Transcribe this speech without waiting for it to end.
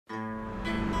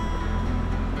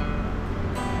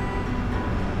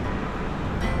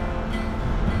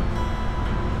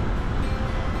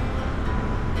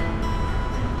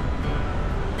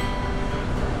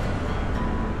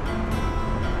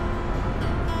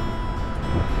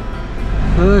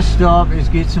First stop is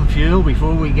get some fuel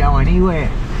before we go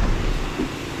anywhere.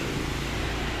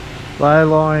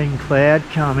 Low-lying cloud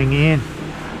coming in,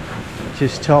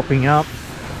 just topping up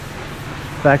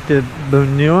back to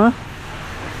Bunua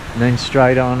and then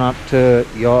straight on up to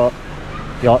Yot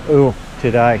Ou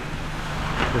today.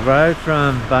 The road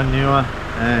from Bunua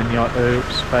and Yot Ou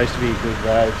is supposed to be a good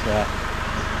road, so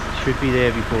should be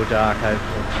there before dark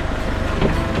hopefully.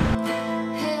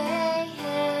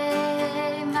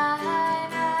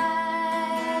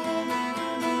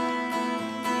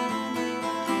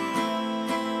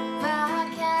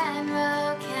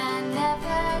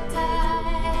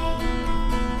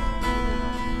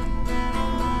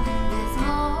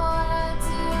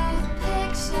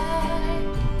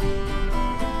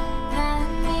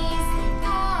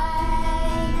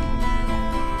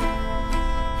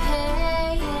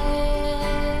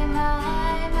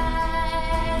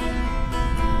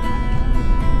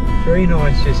 Three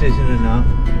nights just isn't enough.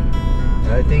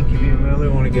 I think if you really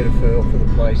want to get a feel for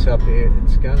the place up here,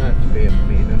 it's going to have to be a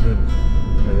minimum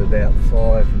of about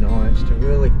 5 nights to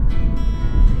really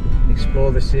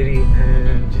explore the city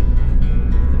and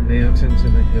the mountains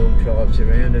and the hill tribes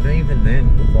around. And even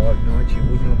then, for 5 nights, you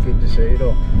would not get to see it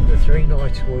all. The 3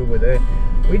 nights we were there,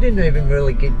 we didn't even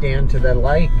really get down to the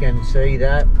lake and see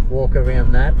that, walk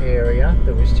around that area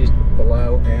that was just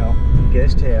below our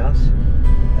guest house.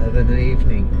 Of an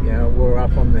evening, you know, we're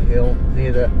up on the hill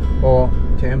near the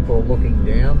temple looking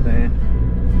down there,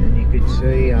 and you could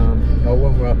see,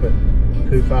 when we're up at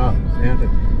Phufa mountain,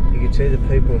 you could see the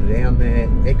people down there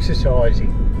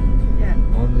exercising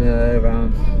on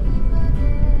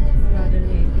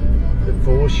the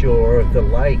foreshore of the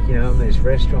lake, you know, and there's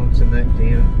restaurants and that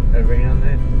down around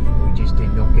there. We just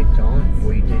did not get time.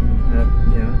 We didn't have,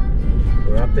 you know,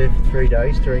 we're up there for 3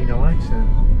 days, 3 nights, and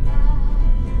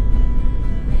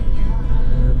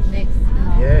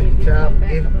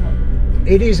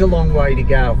it is a long way to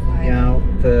go, you know,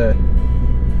 for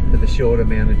the short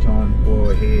amount of time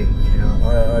we're here. You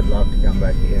know, I'd love to come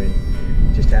back here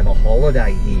and just have a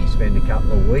holiday here, spend a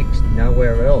couple of weeks,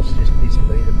 nowhere else. Just this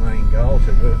be the main goal of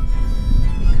it,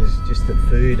 because just the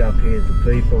food up here, the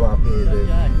people up here,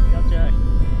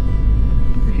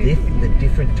 the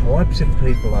different types of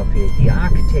people up here, the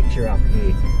architecture up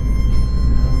here.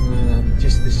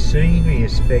 Just the scenery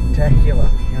is spectacular.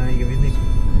 You know, you're in this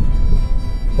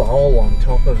bowl on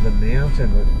top of the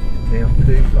mountain with Mount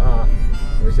Phufa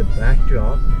as a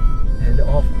backdrop, and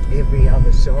off every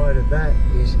other side of that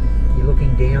is you're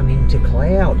looking down into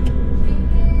cloud.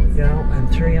 You know, and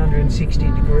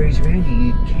 360 degrees around you,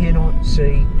 you cannot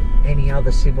see any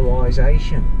other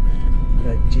civilization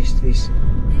but just this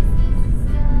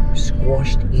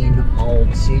squashed in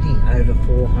old city, over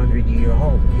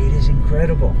 400-year-old. It is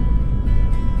incredible.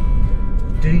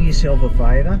 Do yourself a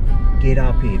favour, get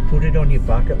up here, put it on your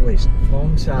bucket list.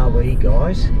 Phongsali,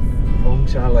 guys,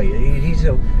 Phongsali.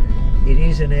 It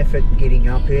is an effort getting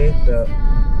up here, but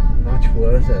much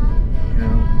worth it. You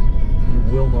know, you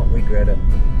will not regret it.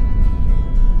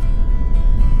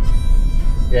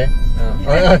 Yeah,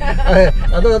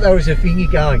 I thought that was a finger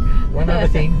going. One other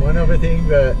thing,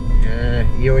 but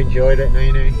you enjoyed it,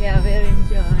 Neenee? Yeah, very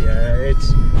enjoyed. Yeah,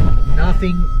 it's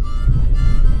nothing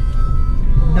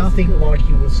like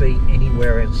you will see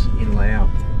anywhere else in Laos.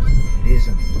 It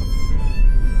isn't.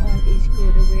 Oh, it's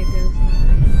good. The weather's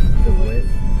nice. The weather,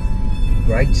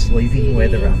 great sleeping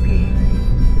weather up here.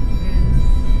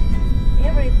 And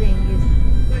everything is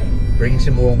great. Bring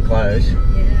some warm clothes.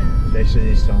 Yeah. Especially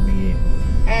this time of year.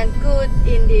 And good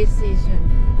in this season,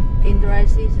 in dry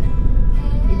season.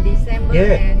 In December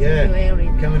and January.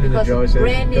 Coming in the dry season.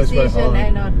 Rainy season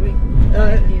and not rain.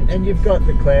 And you've got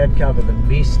the cloud cover, the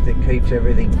mist that keeps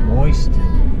everything moist.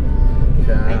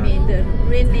 I mean, the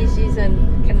rainy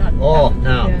season cannot. Oh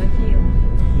no!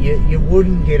 You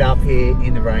wouldn't get up here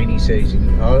in the rainy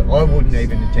season. I wouldn't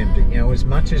even attempt it. You know, as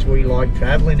much as we like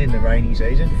travelling in the rainy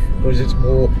season because it's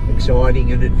more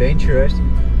exciting and adventurous,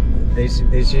 there's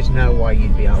just no way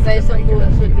you'd be able to make it up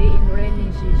here. Should be in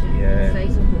rainy season. Yeah.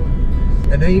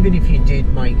 And even if you did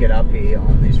make it up here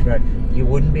on this road, you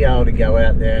wouldn't be able to go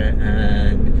out there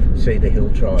and see the hill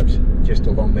tribes just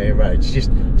along their roads.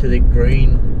 Just to the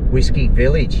green whiskey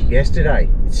village yesterday.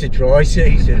 It's a dry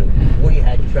season. We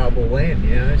had trouble then,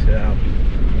 you know, so.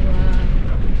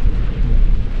 Wow.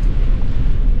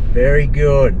 Very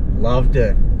good. Loved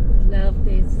it. Loved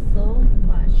it so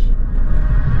much.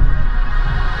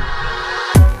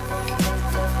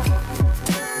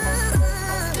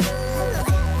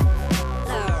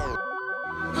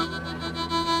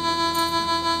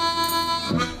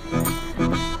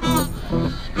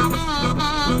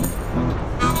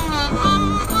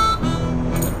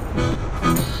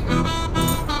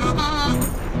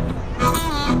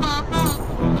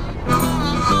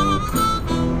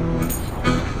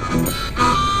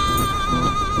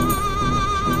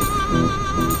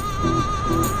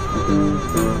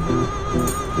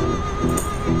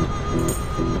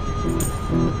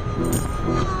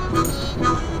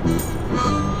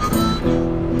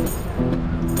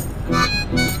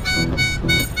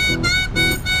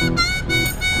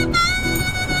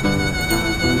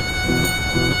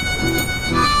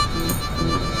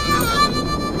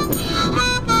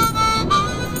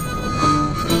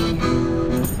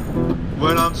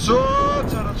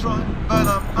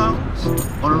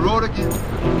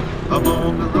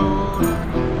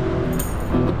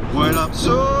 Well, I'm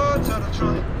so tired of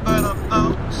trying, but I'm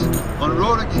out on the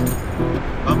road again.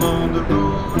 I'm on the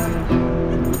road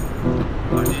again.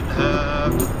 I didn't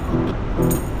have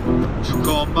to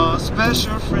call my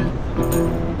special friend.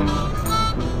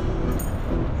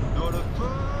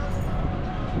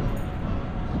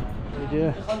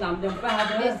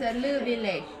 This is Lue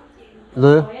village.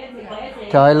 Lue?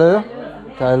 Tai Lue?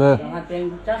 Tai Lue.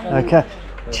 Okay.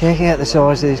 Check out the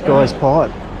size of this guy's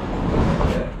pipe.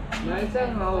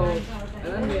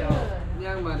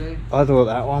 I thought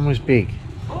that one was big,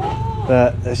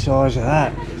 but the size of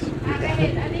that.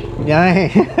 Nhai.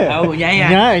 Oh, nhai à?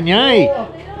 Nhai, nhai.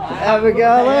 Have a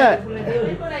go at that.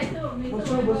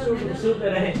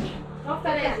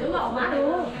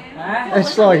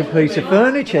 It's like a piece of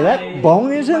furniture, that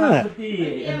bong, isn't it?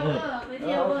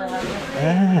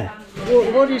 Ah.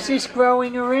 What is this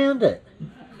growing around it?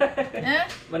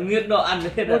 What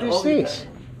is this?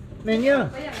 Mignon.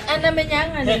 And the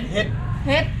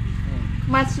head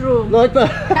mushroom. Like that?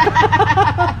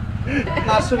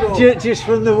 Just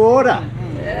from the water?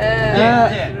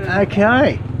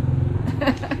 Okay.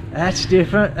 That's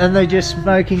different. And they're just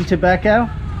smoking tobacco?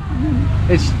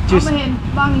 It's just...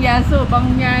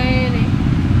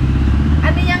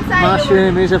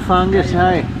 Mushroom is a fungus,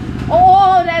 hey?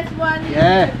 Oh, that's one.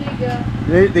 Yeah.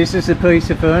 This is a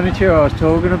piece of furniture I was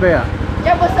talking about.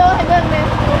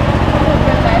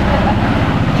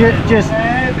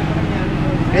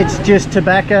 It's just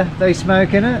tobacco they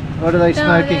smoke in it? What are they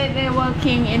smoking? No, they're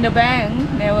working in the bank.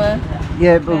 They were.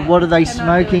 Yeah, but what are they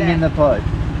smoking in the pipe?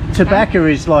 Tobacco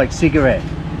is like cigarette.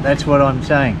 That's what I'm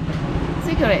saying.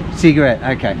 Cigarette. Cigarette,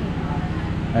 okay.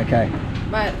 Okay.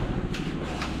 But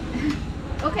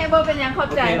okay, boเป็นยังเข้า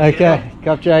ใจ Okay, ข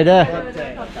อบใจเด้อ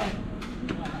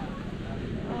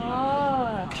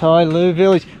Tai Lue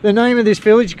village. The name of this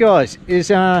village, guys, is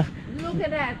Look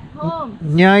at that home.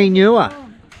 Nhai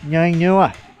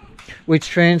Nua, which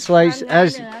translates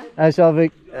as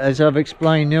I've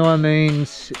explained. Nua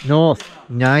means north.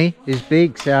 Nhai is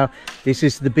big, so this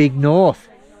is the big north.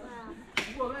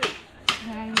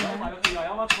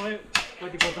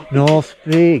 North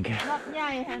big. Not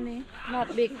nhai, honey.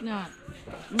 Not big, not.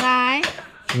 Ngai.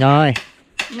 Nhai.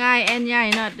 Ngai and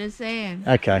nhai not the same.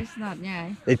 Okay. It's not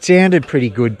nhai. It sounded pretty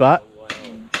good, but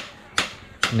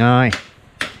Nhai.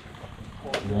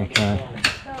 Okay.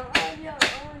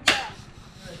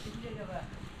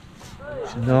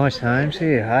 Some nice homes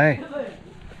here, hey?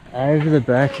 Over the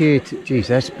back here, geez,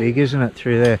 that's big, isn't it,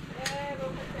 through there?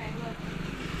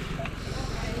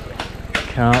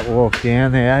 Can't walk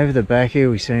down there. Over the back here,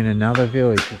 we've seen another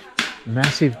village,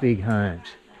 massive big homes.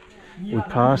 We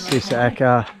passed this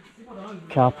Aka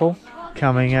couple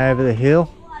coming over the hill.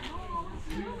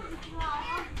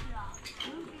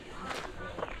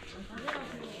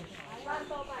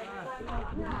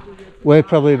 We're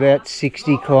probably about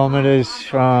 60 kilometres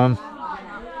from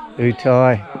Yot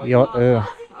Ou.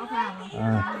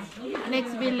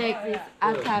 Next village is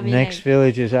Aka village. Next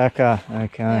village is Aka,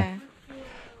 okay. Yeah.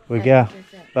 We go.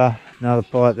 But another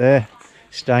pipe there.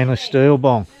 Stainless steel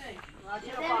bong.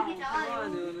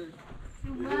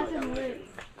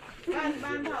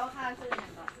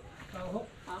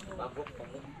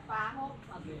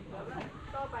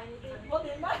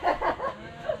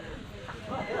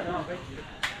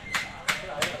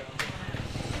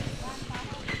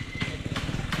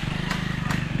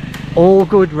 All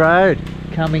good road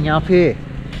coming up here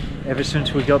ever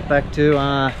since we got back to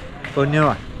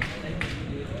Bonua.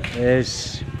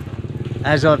 There's,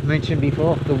 as I've mentioned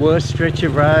before, the worst stretch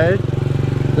of road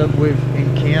that we've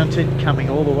encountered coming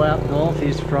all the way up north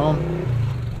is from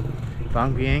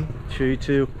Vientiane through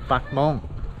to Bac Mong.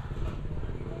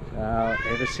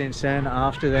 Ever since then,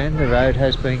 after then, the road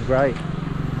has been great.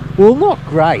 Well, not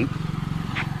great,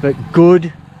 but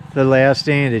good for Lao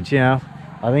standards, you know.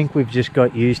 I think we've just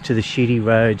got used to the shitty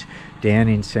roads down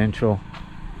in central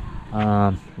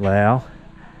Laos,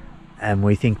 and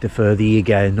we think the further you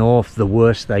go north, the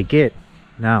worse they get.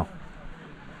 No,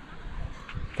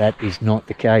 that is not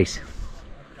the case.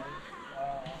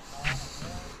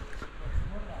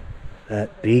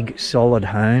 That big solid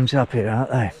homes up here,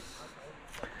 aren't they?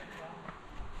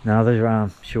 Another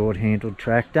short-handled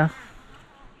tractor.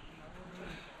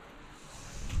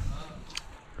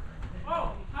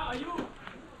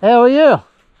 How are you?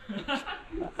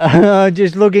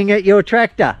 Just looking at your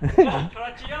tractor.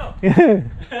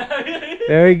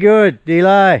 Very good,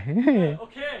 Delay.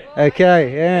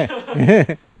 Okay, yeah.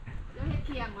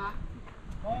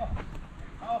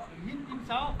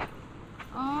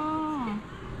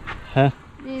 Huh?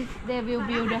 They will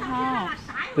build a house.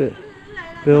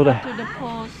 Build a... To the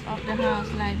post of the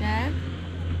house like that.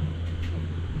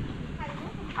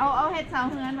 เอาเฮ็ดเสา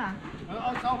เฮือนป่ะย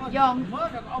องเสาเ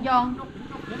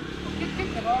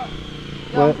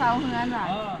ฮือนป่ะ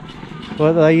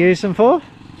What do they use them for?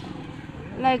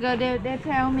 Like they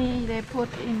tell me they put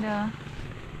in the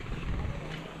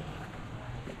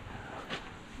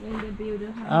when they build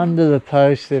the house. Under the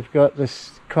post they've got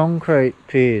this concrete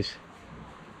piers.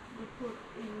 They put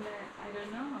in the, I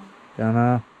don't know. Don't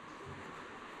know.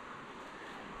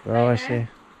 Right there.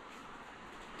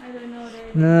 I don't know.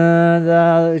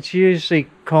 No, it's usually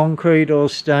concrete or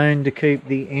stone to keep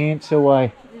the ants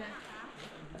away. Yeah.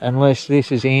 Unless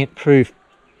this is ant-proof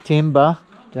timber.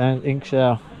 Don't think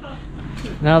so.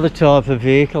 Another type of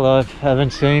vehicle I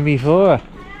haven't seen before.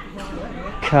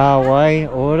 Carway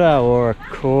Auto or a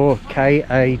Core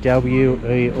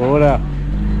K-A-W-E Auto.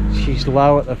 She's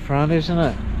low at the front, isn't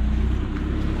it?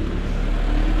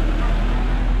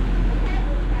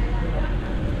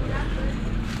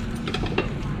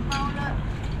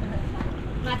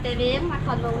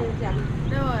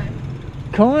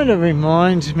 Kind of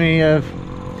reminds me of,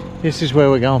 this is where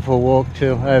we're going for a walk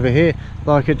to over here,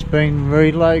 like it's been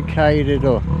relocated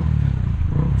or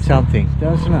something,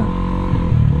 doesn't it?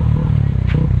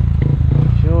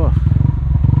 Sure.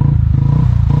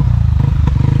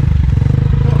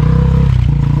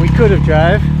 We could have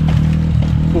drove,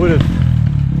 would have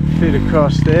fit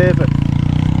across there, but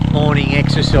morning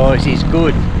exercise is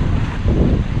good.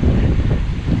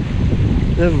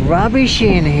 The rubbish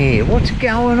in here, what's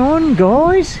going on,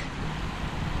 guys?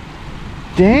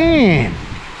 Damn!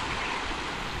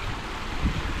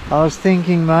 I was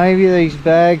thinking maybe these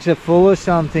bags are full of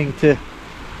something to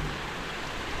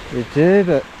do,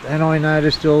 but then I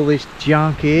noticed all this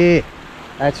junk here.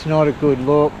 That's not a good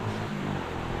look.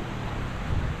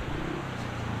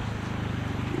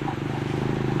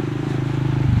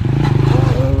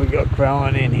 What have we got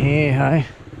growing in here, hey?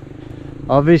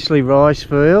 Obviously rice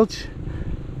fields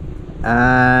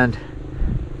and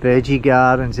veggie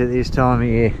gardens at this time of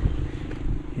year.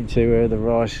 You can see where the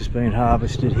rice has been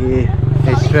harvested here.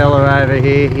 This fella over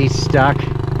here, he's stuck,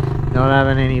 not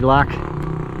having any luck.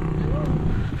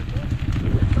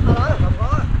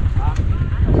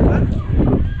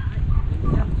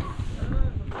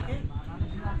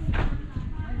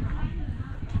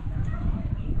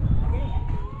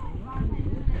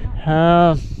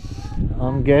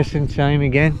 I'm guessing same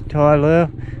again, Tai Lue,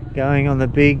 going on the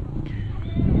big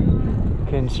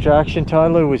construction. Tai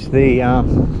Lue was the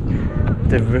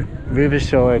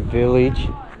riverside village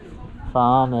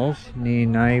farmers near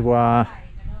Neenee Lao,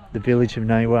 the village of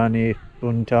Neenee Lao near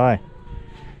Bun Tai.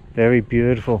 Very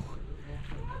beautiful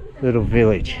little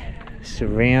village,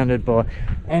 surrounded by,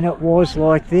 and it was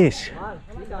like this,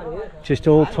 just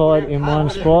all tied in one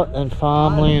spot and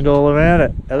farmland all around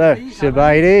it. Hello,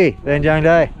 S.E.Asia,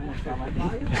 Vientiane.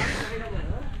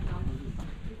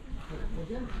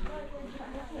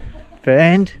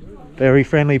 And very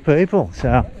friendly people,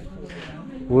 so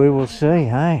we will see,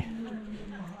 hey?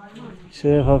 See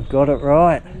if I've got it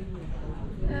right.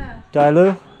 Tai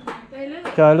Lue?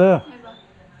 Tai Lue.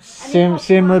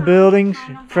 Similar buildings,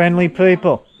 friendly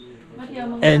people,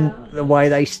 and the way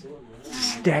they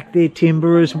stack their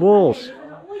timber as walls.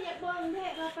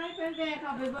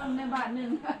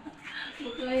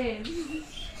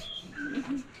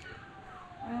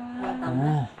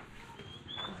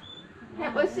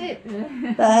 Have a sit.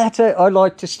 That's it. I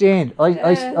like to stand.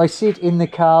 I sit in the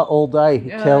car all day.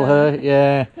 Tell her,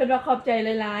 yeah. I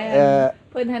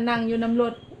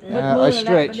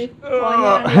stretch.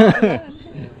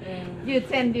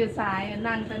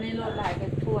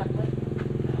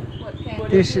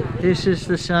 This is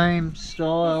the same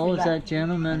style as that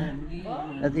gentleman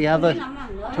at the other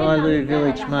Tai Lue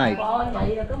village, mate.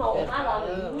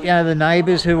 Yeah, the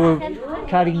neighbours who were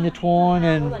cutting the twine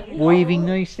and weaving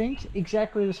these things,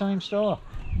 exactly the same style.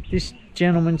 This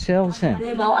gentleman sells them.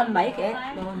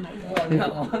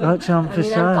 Got some for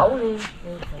sale.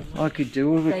 I could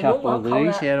do with a couple of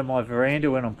these out of my veranda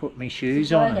when I'm putting my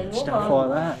shoes on and stuff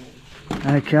like that.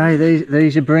 Okay,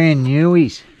 these are brand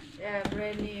newies. Yeah,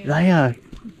 brand new. They are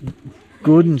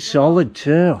good and solid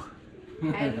too.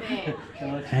 Handmade.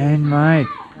 Handmade.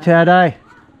 Today.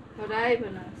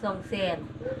 Song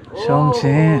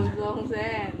San.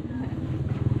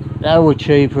 They were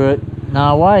cheaper at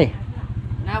Neenee.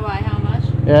 Neenee, how much?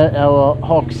 Yeah, they were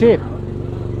Hock Sip.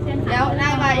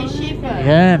 Neenee is cheaper.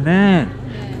 Yeah, man.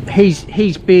 His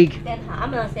big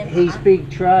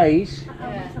trays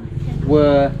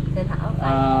were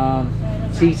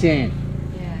seitan.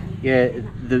 Yeah,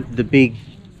 the big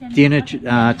dinner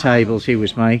tables he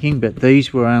was making, but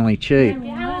these were only cheap.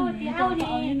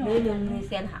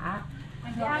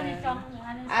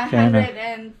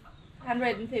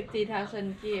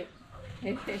 150,000 kip.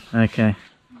 Okay. Okay.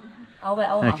 I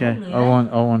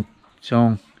want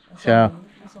song. So,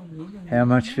 how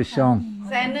much for song?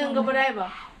 100,000 ก็บ่ได้บ่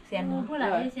Sen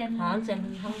sen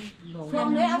không đủ.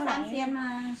 Song đấy áo 3 sen mà.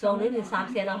 Song đấy thì 3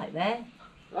 sen là phải bé.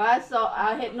 ว่า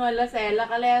เฮ็ดหน่วยละแสนแล้ว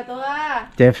ก็แล้วตัว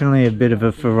Definitely a bit of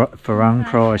a farang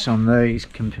price on these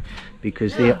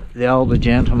because the older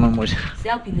gentleman was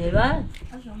Sell kỷ niệm á.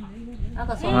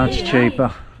 much cheaper.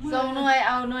 ส่งหน่วยเ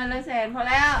อาหน่วยละแสนพอ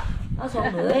แล้ว Nó song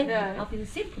nữa. Nó pin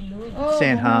ship nữa.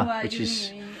 Cent half, which is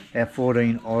at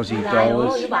 14 Aussie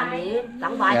dollars.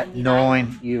 At 9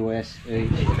 US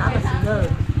each.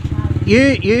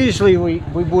 Usually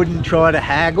we wouldn't try to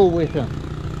haggle with them,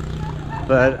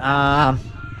 but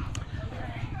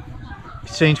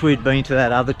since we'd been to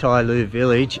that other Tai Lue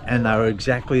village and they were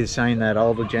exactly the same that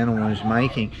older gentleman was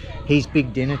making, his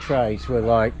big dinner trays were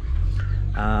like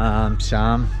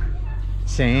some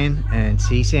sand and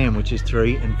sesam, which is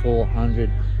 300,000 and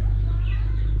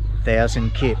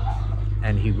 400,000 kip,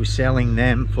 and he was selling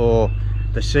them for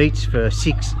the seats for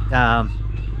 6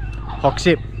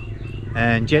 hoxip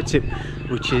and jetsip,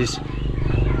 which is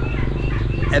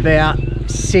about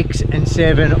 6 and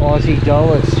 7 Aussie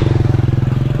dollars.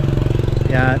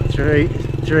 Yeah,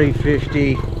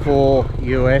 354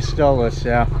 US dollars.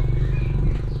 So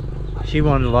she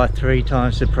wanted like 3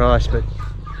 times the price, but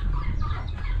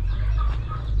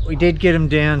we did get them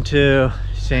down to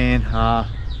Sanha.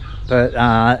 But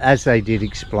as they did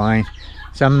explain,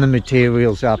 some of the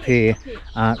materials up here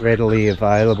aren't readily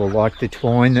available, like the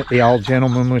twine that the old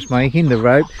gentleman was making, the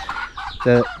rope,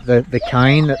 the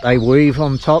cane that they weave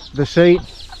on top of the seat.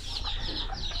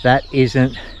 That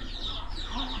isn't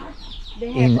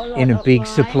in a big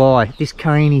supply. This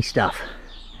caney stuff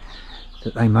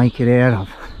that they make it out of,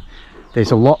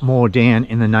 there's a lot more down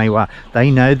in the Neenee.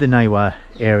 They know the Neenee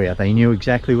area. They knew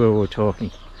exactly where we were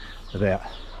talking about.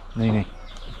 Neenee.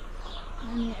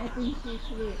 I think she's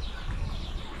sweet.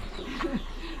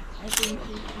 I think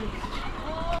she's sweet.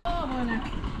 Oh, Mona.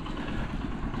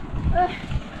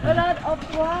 A lot of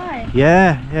wine.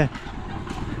 Yeah.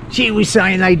 She was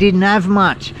saying they didn't have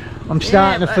much. I'm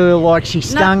starting to feel like she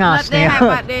stung us they now.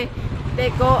 Have, but they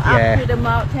go up to the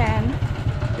mountain.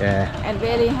 Yeah. And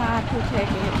very hard to take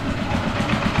it.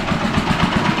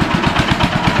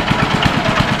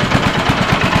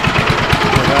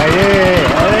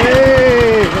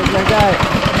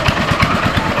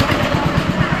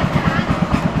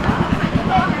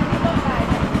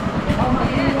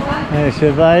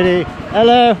 Hey,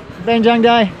 hello, Vientiane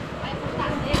Day.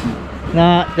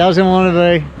 Nah, doesn't want to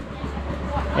be.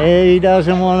 He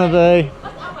doesn't want to be.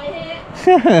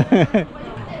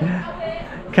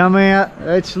 Come out,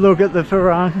 let's look at the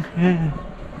farang.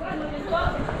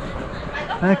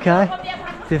 Okay,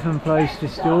 different place to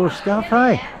store stuff,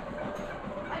 hey?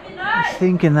 I was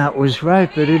thinking that was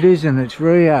rope, but it isn't, it's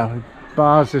Rio,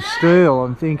 bars of steel.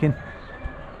 I'm thinking,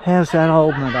 how's that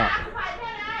holding it up?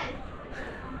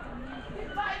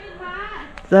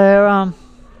 There,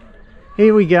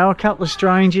 here we go, a couple of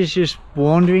strangers just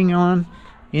wandering on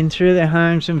in through their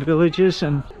homes and villages,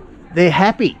 and they're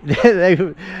happy.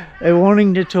 They're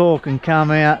wanting to talk and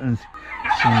come out, and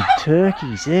some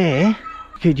turkeys there.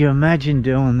 Could you imagine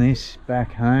doing this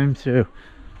back home through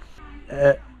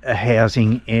a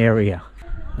housing area?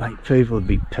 Like, people would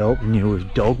be pelting you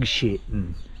with dog shit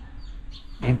and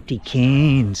empty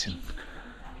cans and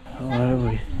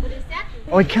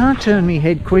I can't turn my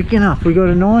head quick enough. We got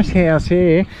a nice house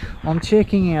here. I'm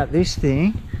checking out this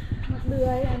thing.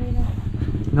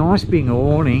 Nice big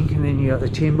awning, and then you got the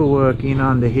timber work in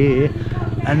under here,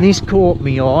 and this caught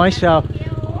me eye, so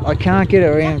I can't get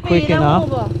around quick enough.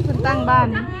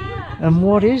 And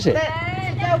what is it?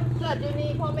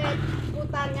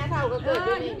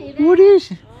 What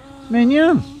is it?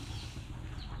 Menyum.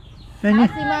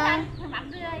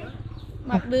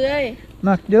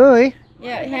 Makdui.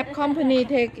 Yeah, have company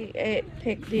take this.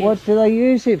 What do they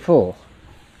use it for?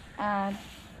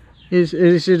 Is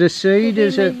it a seed?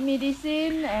 Is it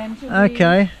medicine and to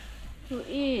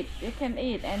eat? You can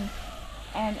eat, and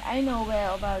I know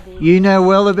well about it. You know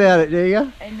well about it, do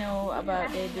you? I know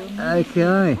about it.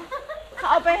 Okay. เขา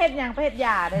เอาไปเฮ็ดหยังไปเฮ็ดย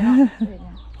าได้เนาะ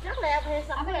จักแล้วไป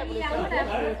ซักไป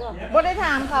บ่ได้ถ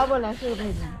ามเขาบ่ล่ะซื้อไปเ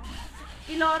ฮ็ดหยัง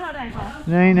กิโลเท่าไหร่คะ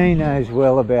Neenee knows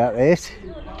well about this.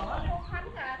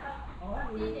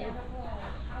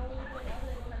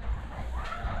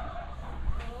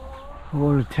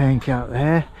 Water tank up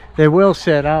there. They're well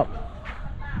set up,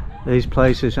 these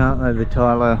places, aren't they, the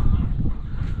Tai Lue?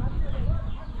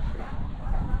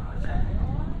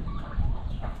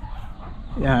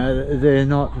 Yeah, they're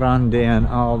not run down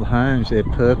old homes,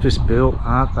 they're purpose built,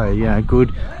 aren't they? Yeah,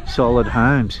 good solid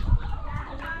homes.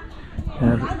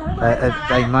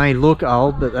 They may look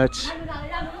old, but that's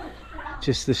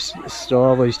just the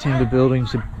style these timber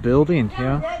buildings are built in, you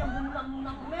know.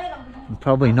 And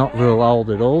probably not real old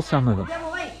at all, some of them.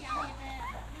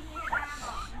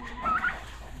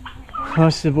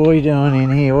 What's the boy doing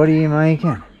in here? What are you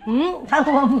making?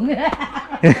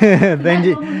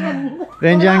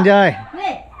 Vientiane Day.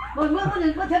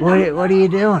 What are you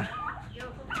doing?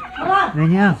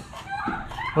 Vientiane,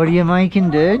 what are you making,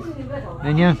 dude?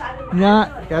 Vientiane, nah,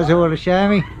 doesn't want to show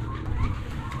me.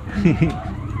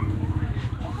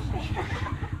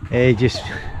 Hey, just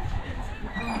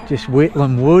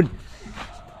whittling wood.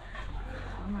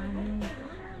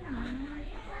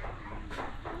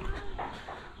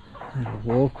 Little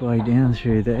walkway down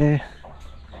through there.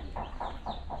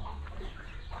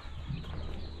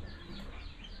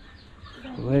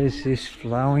 Where's this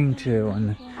flowing to?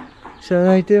 And so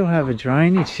they do have a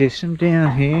drainage system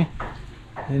down here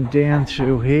and down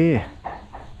through here.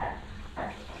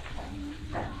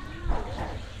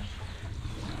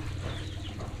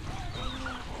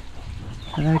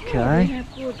 Okay.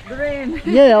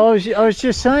 Yeah, I was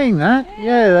just saying that.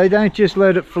 Yeah, they don't just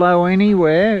let it flow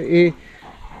anywhere.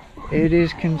 It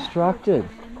is constructed.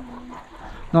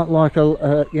 Not like you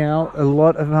know, a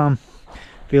lot of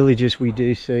villages we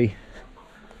do see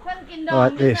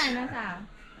like this.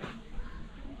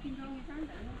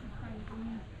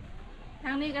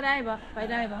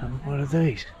 What are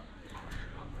these?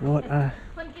 What are?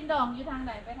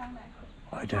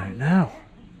 I don't know.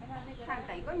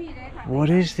 What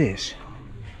is this?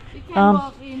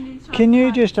 Can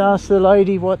you just ask the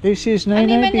lady what this is,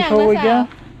 Neenee, before we go?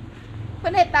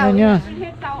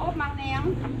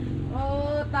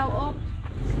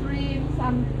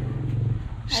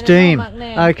 Steam.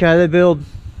 Okay, they build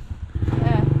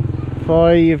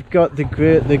fire. You've got the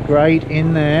grate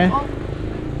in there.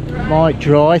 Might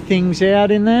dry things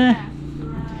out in there.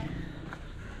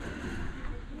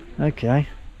 Okay.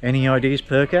 Any ideas,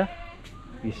 Perka?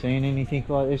 You seen anything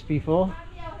like this before?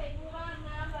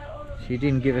 She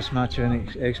didn't give us much of an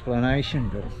explanation,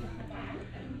 but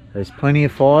there's plenty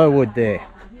of firewood there.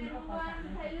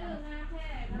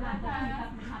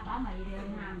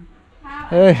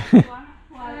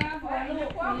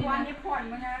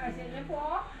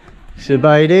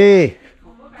 Sabaydi.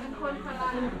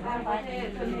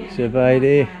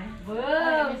 Sabaydi.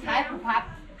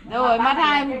 โดยมาถ่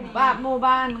ายหมู่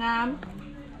บ้านงาม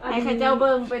ให้ข้าเจ้าเ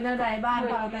บิ่งเป็นอะไรบ้าน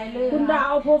เปล่าไตลื่นคุณดา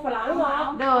วโพฝรั่งหรอ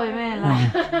โดยแม่ล่ะ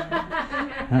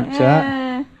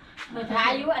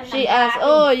She asked,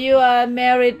 oh, you are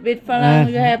married with Farang,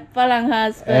 you have Farang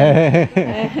husband.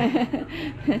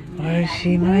 What is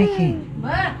she making?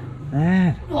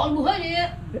 Man.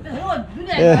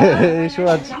 This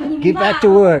one's, get back to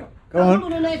work. Go on.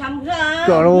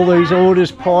 Got all these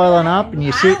orders piling up and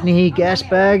you're sitting here gas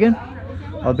bagging.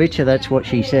 I bet you that's what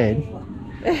she said.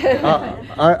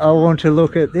 I want to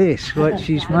look at this, what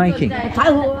she's making.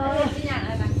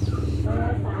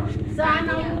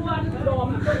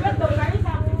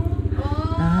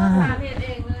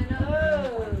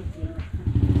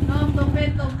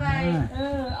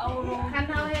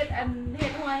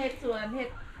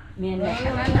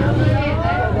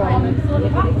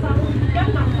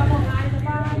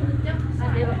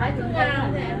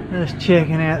 Just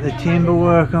checking out the timber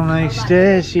work on these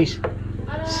stairs. She's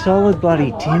solid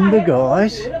bloody timber,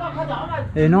 guys.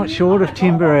 They're not short of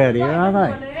timber out here, are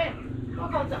they?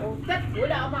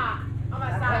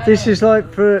 This is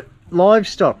like for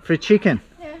livestock, for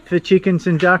chickens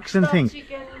and ducks and things.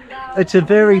 It's a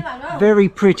very, very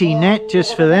pretty net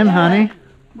just for them, honey.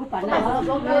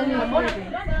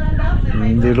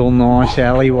 Little nice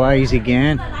alleyways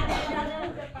again.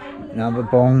 Another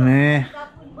bong there.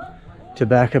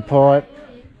 Tobacco pipe.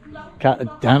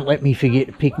 Don't let me forget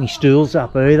to pick my stools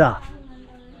up either.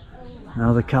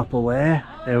 Another couple there.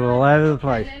 They're all over the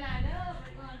place.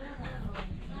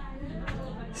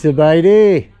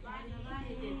 Sabaydi.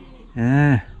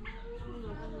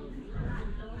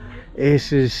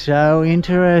 This is so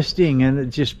interesting, and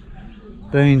it's just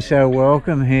being so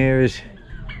welcome here is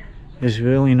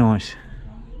really nice.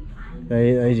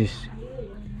 They just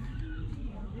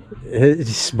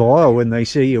smile when they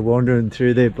see you wandering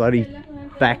through their bloody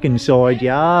back and side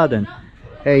yard. And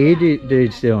how you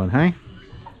dudes doing, hey?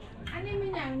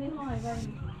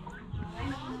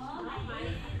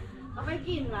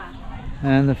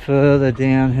 And the further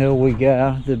downhill we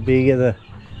go, the bigger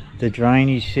the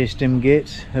drainage system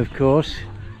gets, of course.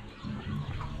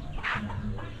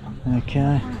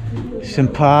 Okay, some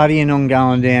partying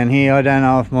ongoing down here. I don't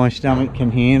know if my stomach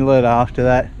can handle it after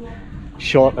that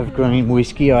shot of green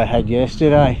whiskey I had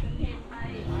yesterday.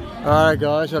 Alright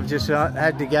guys, I've just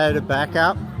had to go to back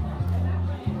up.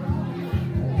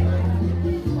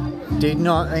 did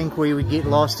not think we would get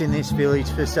lost in this village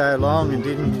for so long, and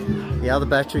didn't. The other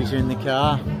batteries are in the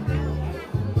car.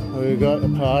 We've got a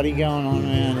party going on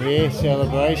around here,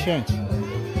 celebrations.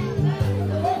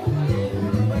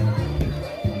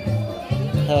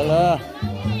 Hello.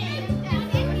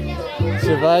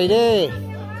 Surveyed.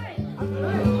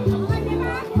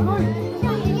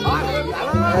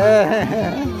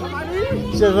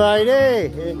 Surveyed.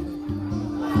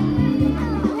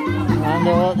 I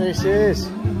wonder what this is.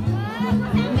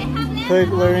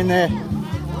 People are in there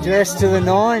dressed to the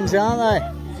nines, aren't they?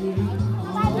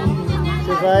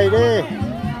 Surveyed.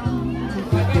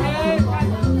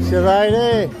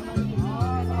 Surveyed.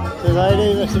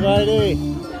 Surveyed. Surveyed.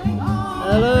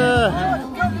 Hello.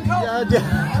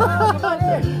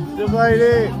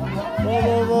 Surveyed.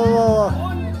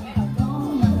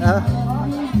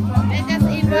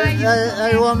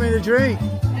 They want me to drink.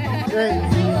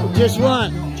 Just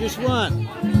one. Just one.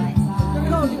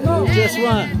 Just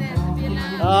one.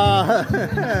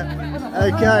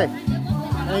 Okay.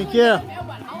 Thank you.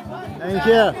 Thank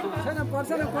you.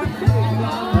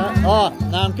 Oh,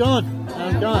 no, I'm gone.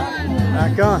 I'm gone.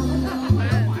 I'm gone.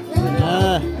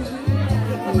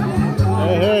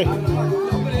 Hey, hey.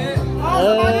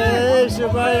 Hey,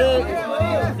 somebody.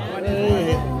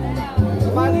 Hey.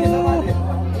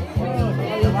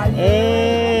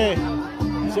 Hey.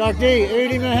 Sakti,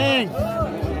 Udi Mahang.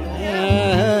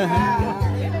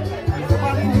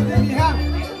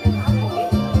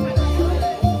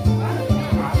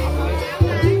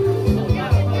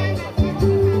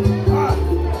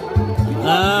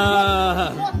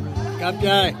 Cặp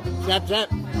trời, sạp sạp.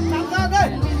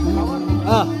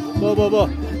 Bo.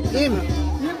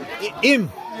 Im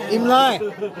lại.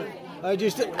 I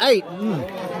just ate.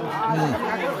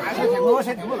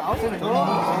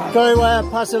 Coi qua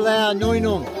Phongsali nuôi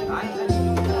nung.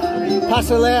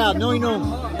 Phongsali nuôi nung.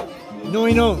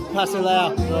 Nuôi nung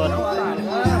Phongsali.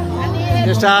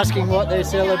 Just asking what they're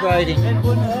celebrating.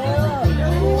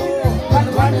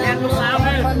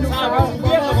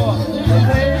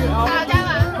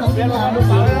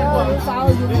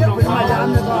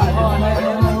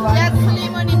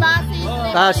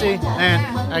 Basi,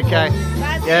 okay.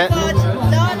 Yeah.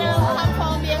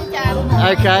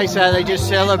 Okay, so they just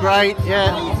celebrate,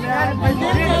 yeah.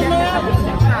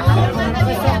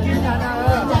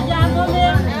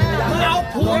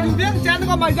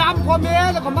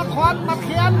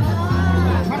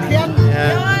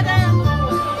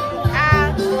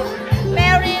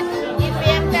 Married in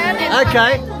Vientiane and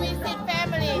Okay. to visit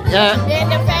family. Yeah. Then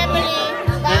the family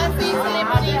dancing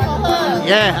ceremony for her.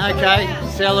 Yeah, okay.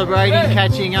 Celebrating,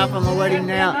 catching up on the wedding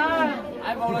now.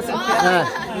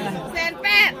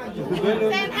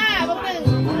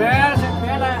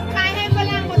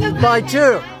 By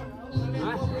two.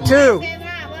 Two.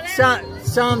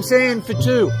 So I'm saying for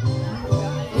two.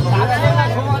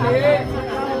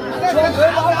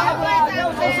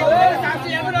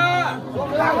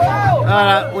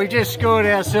 We just scored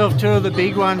ourselves two of the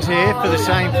big ones here for the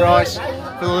same price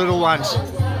for the little ones.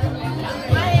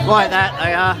 Like that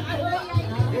they are.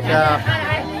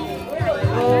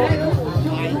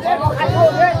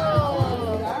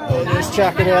 We'll just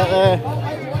chuck it out there.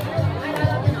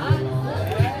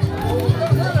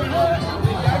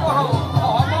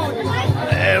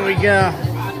 There we go.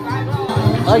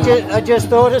 I just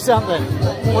thought of something.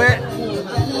 Where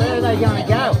are they going to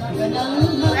go?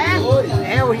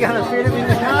 How are we going to fit them in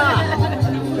the car?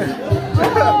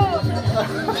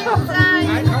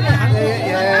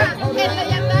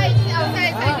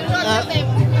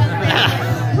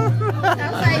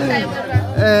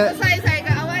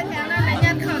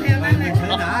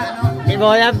 If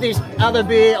I have this other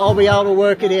beer, I'll be able to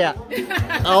work it out.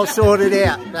 I'll sort it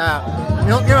out.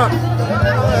 Milk.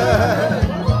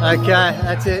 Okay,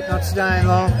 that's it. Not staying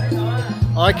long.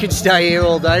 I could stay here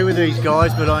all day with these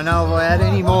guys, but I know if I had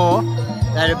any more,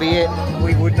 that'd be it.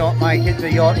 We would not make it to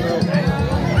Yot Ou.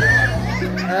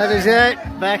 That is it.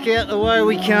 Back out the way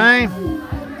we came.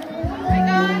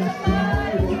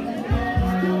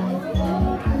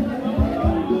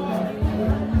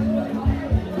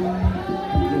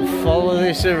 We'll follow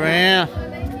this around.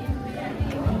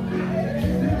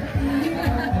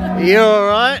 Are you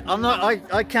alright? I'm not.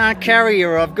 I can't carry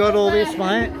you. I've got all this,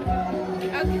 mate.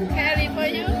 I can carry for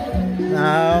you. No,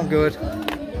 I'm good.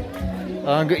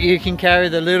 I'm good. You can carry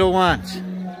the little ones.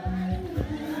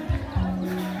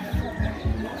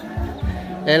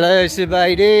 Hello,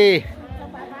 Sabaidi.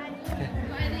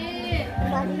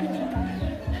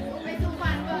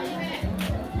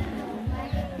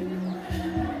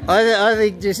 I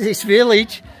think just this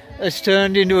village has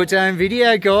turned into its own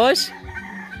video, guys.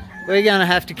 We're going to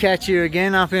have to catch you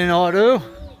again up in Yot Ou.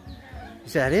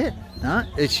 Is that it? No,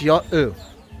 it's Yot Ou.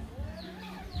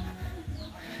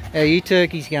 How are you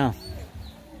turkeys going?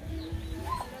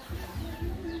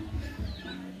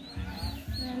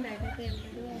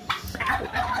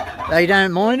 They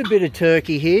don't mind a bit of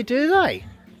turkey here, do they?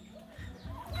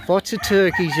 Lots of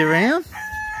turkeys around.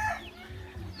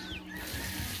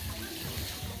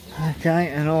 Okay,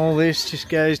 and all this just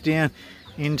goes down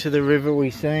into the river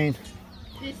we've seen.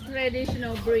 This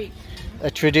traditional bridge. A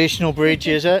traditional bridge,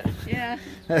 is it? Yeah.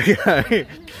 Okay.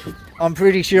 I'm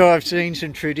pretty sure I've seen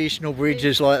some traditional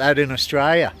bridges like that in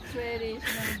Australia.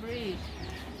 Traditional bridge.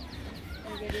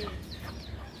 Look at it.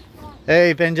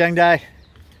 Hey, Benjang Day.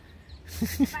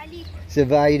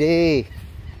 Savaidi.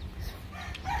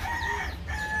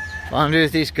 I wonder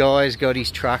if this guy's got his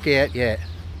truck out yet.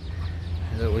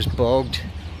 It was bogged.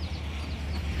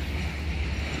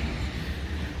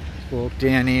 Walk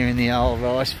down here in the old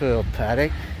rice field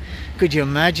paddock. Could you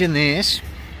imagine this?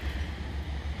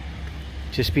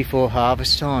 Just before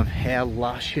harvest time, how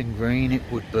lush and green it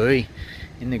would be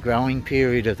in the growing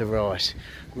period of the rice.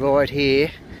 Right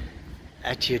here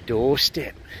at your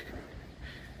doorstep.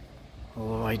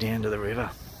 All the way down to the river.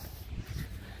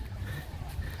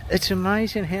 It's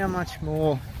amazing how much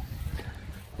more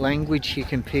language you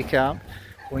can pick up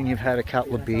when you've had a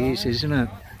couple of beers, isn't it?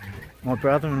 My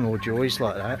brother-in-law Joy's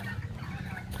like that.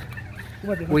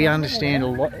 We understand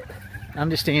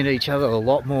each other a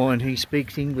lot more, and he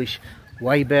speaks English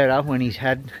way better when he's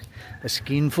had a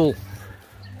skinful.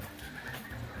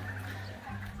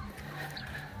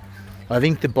 I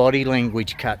think the body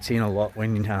language cuts in a lot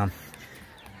when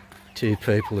two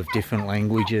people of different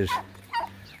languages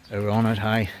are on it,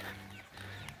 hey?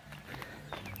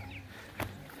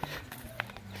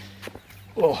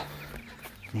 Oh,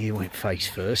 you went face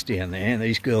first down there.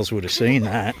 These girls would have seen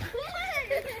that.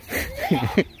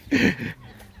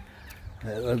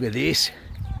 Look at this.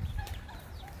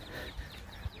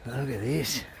 Look at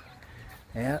this.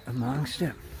 Out amongst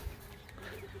it.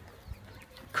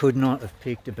 Could not have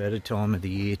picked a better time of the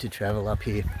year to travel up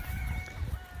here.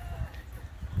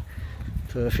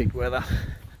 Perfect weather.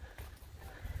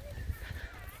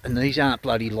 And these aren't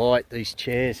bloody light, these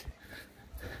chairs.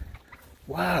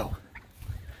 Wow.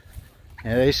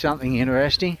 Now there's something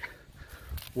interesting.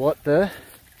 What the?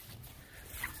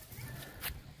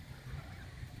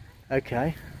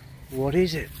 Okay, what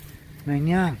is it?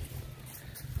 Mignon.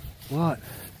 What?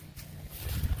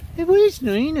 Hey, where's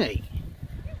Neenee?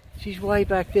 She's way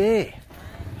back there.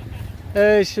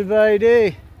 Hey,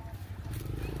 Savaidi.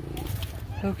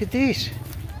 Look at this.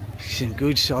 Some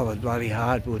good solid bloody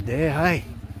hardwood there, hey?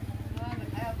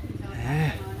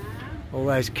 Yeah. All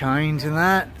those canes and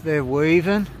that, they're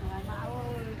weaving.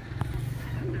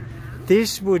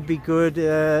 This would be good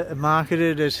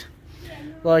marketed as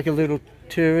like a little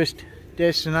tourist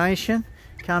destination.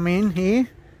 Come in here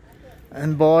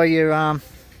and buy your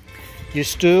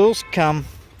stools, come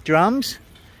drums.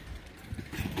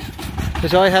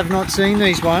 Because I have not seen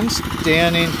these ones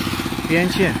down in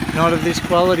Vientiane, not of this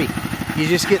quality. You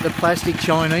just get the plastic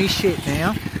Chinese shit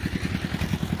now.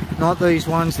 Not these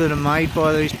ones that are made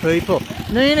by these people.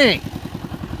 Neenee,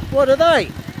 what are they?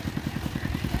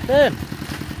 Them.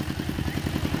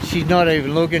 She's not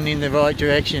even looking in the right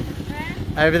direction.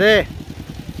 Where? Over there.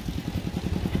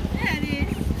 There it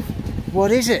is.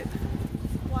 What is it?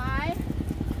 Why?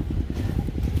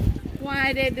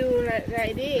 Why they do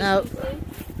like this? No.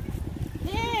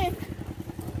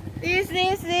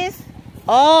 This.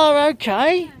 Oh,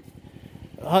 okay.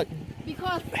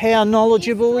 Because how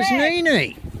knowledgeable is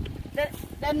Neenee?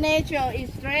 The nature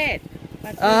is straight.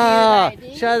 Ah,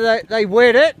 like so they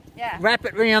wet it, yeah. Wrap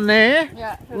it round there,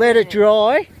 yeah, let it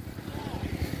dry.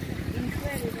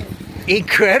 Incredible.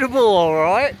 Incredible,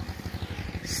 alright.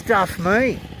 Stuff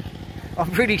me.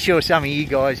 I'm pretty sure some of you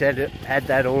guys had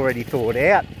that already thought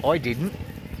out. I didn't.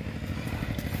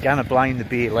 Gonna blame the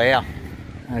beer Lao.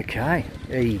 Okay,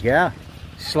 there you go.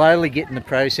 Slowly getting the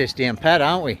process down pat,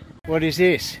 aren't we? What is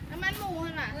this?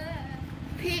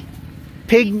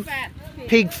 Pig fat.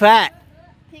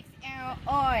 Pig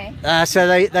oil. So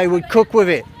they would cook with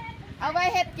it.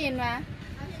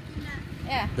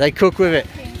 Yeah. They cook with it.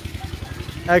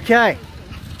 Okay.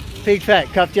 Pig fat,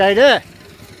 cup Jada.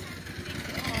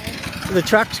 The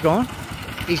truck's gone.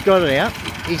 He's got it out.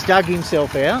 He's dug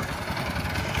himself out.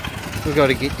 We've got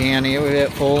to get down here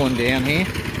without falling down here.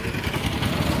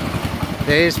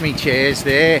 There's me chairs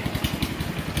there.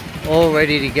 All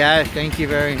ready to go. Thank you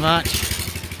very much.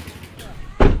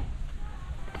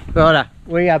 Righto,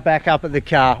 we are back up at the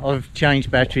car. I've changed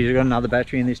batteries. I've got another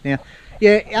battery in this now.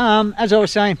 Yeah, as I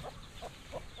was saying,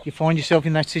 you find yourself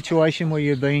in that situation where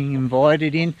you're being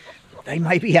invited in. They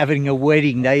may be having a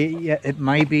wedding. It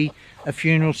may be a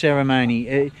funeral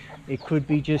ceremony. It could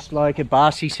be just like a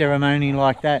Basi ceremony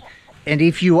like that. And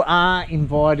if you are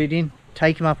invited in,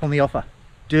 take them up on the offer.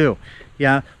 Do.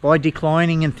 Yeah, by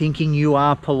declining and thinking you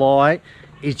are polite,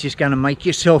 it's just going to make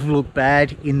yourself look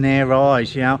bad in their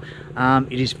eyes. You know,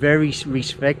 it is very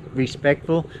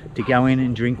respectful to go in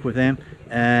and drink with them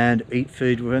and eat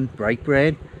food with them, break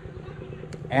bread,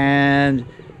 and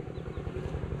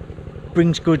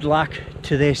brings good luck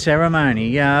to their ceremony.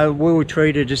 You know, we were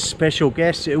treated as special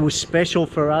guests. It was special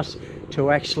for us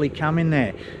to actually come in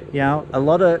there. You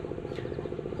know,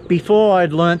 before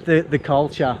I'd learnt the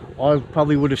culture, I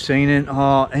probably would have seen it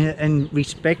and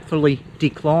respectfully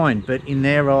declined, but in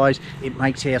their eyes it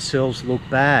makes ourselves look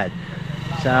bad.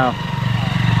 So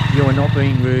you are not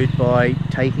being rude by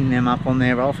taking them up on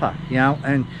their offer, you know.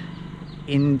 And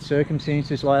in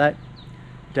circumstances like that,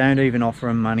 don't even offer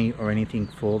them money or anything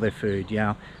for their food. You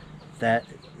know, that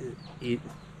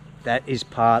is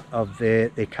part of their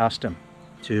custom,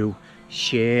 to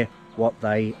share what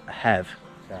they have.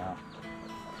 So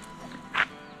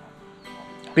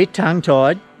bit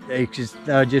tongue-tied because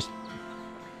I'm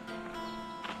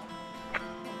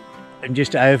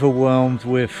just overwhelmed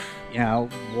with, you know,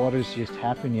 what has just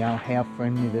happened. You know, how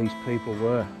friendly these people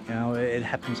were. You know, it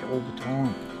happens all the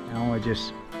time. You know, I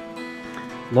just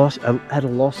at a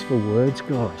loss for words,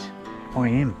 guys. I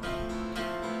am.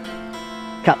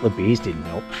 A couple of beers didn't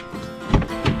help.